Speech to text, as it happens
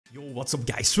Yo, what's up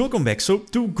guys, welcome back. So,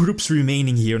 2 groups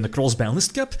remaining here in the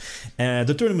Cross-Banlist Cup.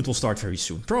 The tournament will start very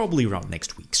soon, probably around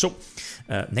next week. So,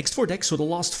 next 4 decks, so the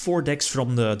last 4 decks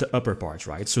from the upper part,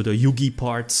 right? So the Yugioh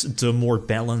part, the more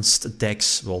balanced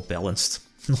decks, well balanced,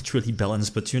 not really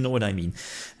balanced, but you know what I mean.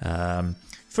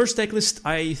 First deck list,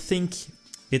 I think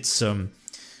it's one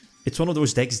of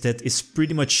those decks that is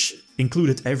pretty much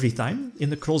included every time in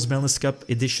the Cross-Banlist Cup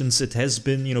editions. It has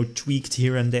been, you know, tweaked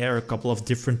here and there, a couple of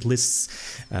different lists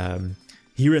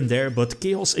here and there, but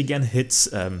Chaos again hits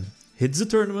the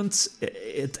tournament.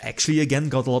 It actually again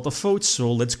got a lot of votes,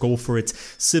 so let's go for it,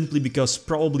 simply because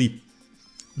probably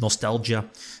nostalgia,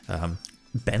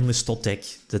 banlist top deck,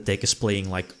 the deck is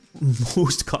playing like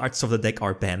most cards of the deck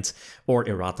are banned or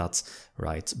errated,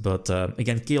 right? But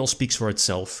again, Chaos speaks for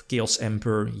itself. Chaos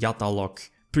Emperor, Yata Lock,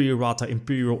 Pre-errata,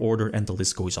 Imperial Order, and the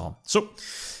list goes on. So,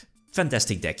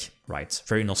 fantastic deck, right?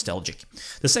 Very nostalgic.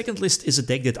 The second list is a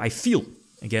deck that I feel,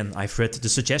 again, I've read the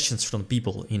suggestions from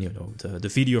people in, you know, the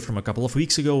video from a couple of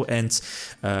weeks ago, and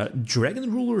Dragon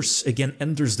Rulers again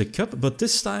enters the cup, but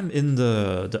this time in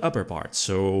the upper part.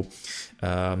 So,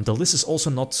 the list is also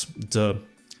not the,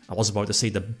 I was about to say,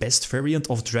 the best variant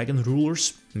of Dragon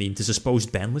Rulers. I mean, this is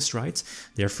post-ban list, right?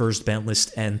 Their first ban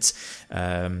list, and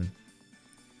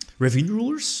Ravine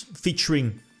Rulers,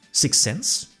 featuring 6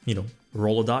 cents, you know,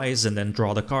 roll a dice and then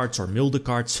draw the cards or mill the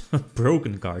cards,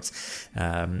 broken cards.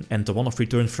 And the one of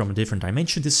return from a different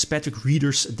dimension. This is Patrick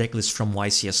Reeder's decklist from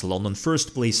YCS London,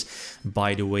 first place,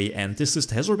 by the way. And this list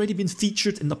has already been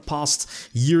featured in the past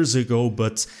years ago,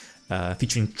 but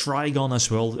featuring Trigon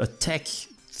as well, a tech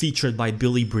featured by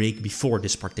Billy Break before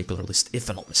this particular list,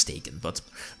 if I'm not mistaken, but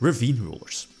Ravine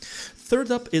Rulers. Third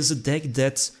up is a deck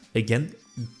that, again,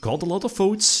 got a lot of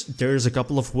votes. There's a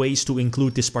couple of ways to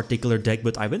include this particular deck,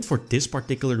 but I went for this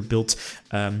particular build,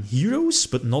 Heroes,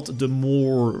 but not the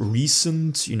more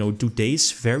recent, you know,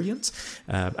 today's variant.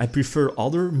 I prefer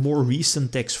other more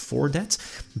recent decks for that,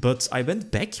 but I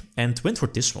went back and went for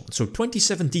this one. So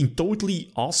 2017,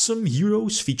 totally awesome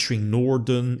Heroes featuring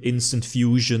Norden, Instant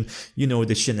Fusion, you know,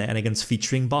 the shenanigans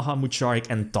featuring Bahamut Shark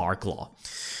and Darklaw.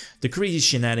 The crazy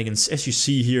shenanigans, as you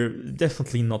see here,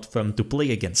 definitely not fun to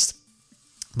play against.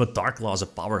 But Darklaw is a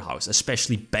powerhouse,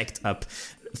 especially backed up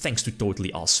thanks to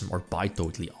Totally Awesome, or by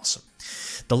Totally Awesome.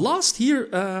 The last here,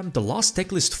 the last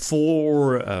deck list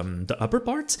for the upper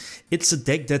part, it's a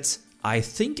deck that I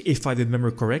think, if I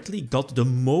remember correctly, got the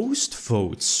most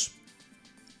votes.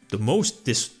 The most,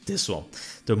 this one,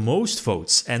 the most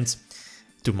votes. And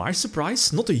to my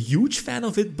surprise, not a huge fan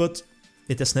of it, but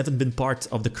it has never been part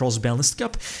of the Cross-Banlist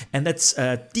Cup, and that's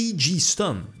TG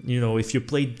Stun. You know, if you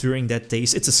played during that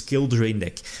days, it's a skill drain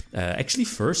deck. Actually,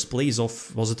 first place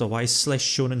of, was it a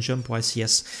Y/Shonen Jump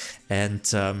YCS?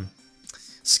 And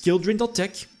skill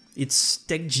drain.tech. It's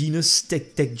Tech Genius,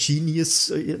 Tech Genius,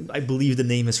 I believe the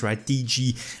name is right,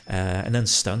 TG, and then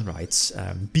Stun, right?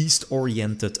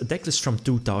 Beast-oriented, a decklist from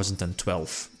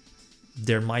 2012.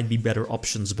 There might be better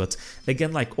options, but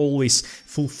again, like always,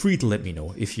 feel free to let me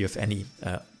know if you have any,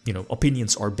 you know,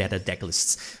 opinions or better deck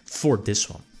lists for this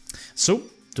one. So,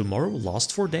 tomorrow,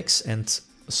 last 4 decks, and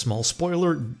a small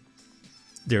spoiler,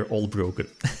 they're all broken.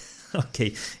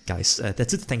 Okay, guys,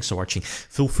 that's it. Thanks for watching.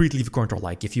 Feel free to leave a comment or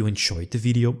like if you enjoyed the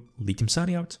video. Likim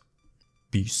signing out.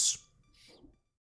 Peace.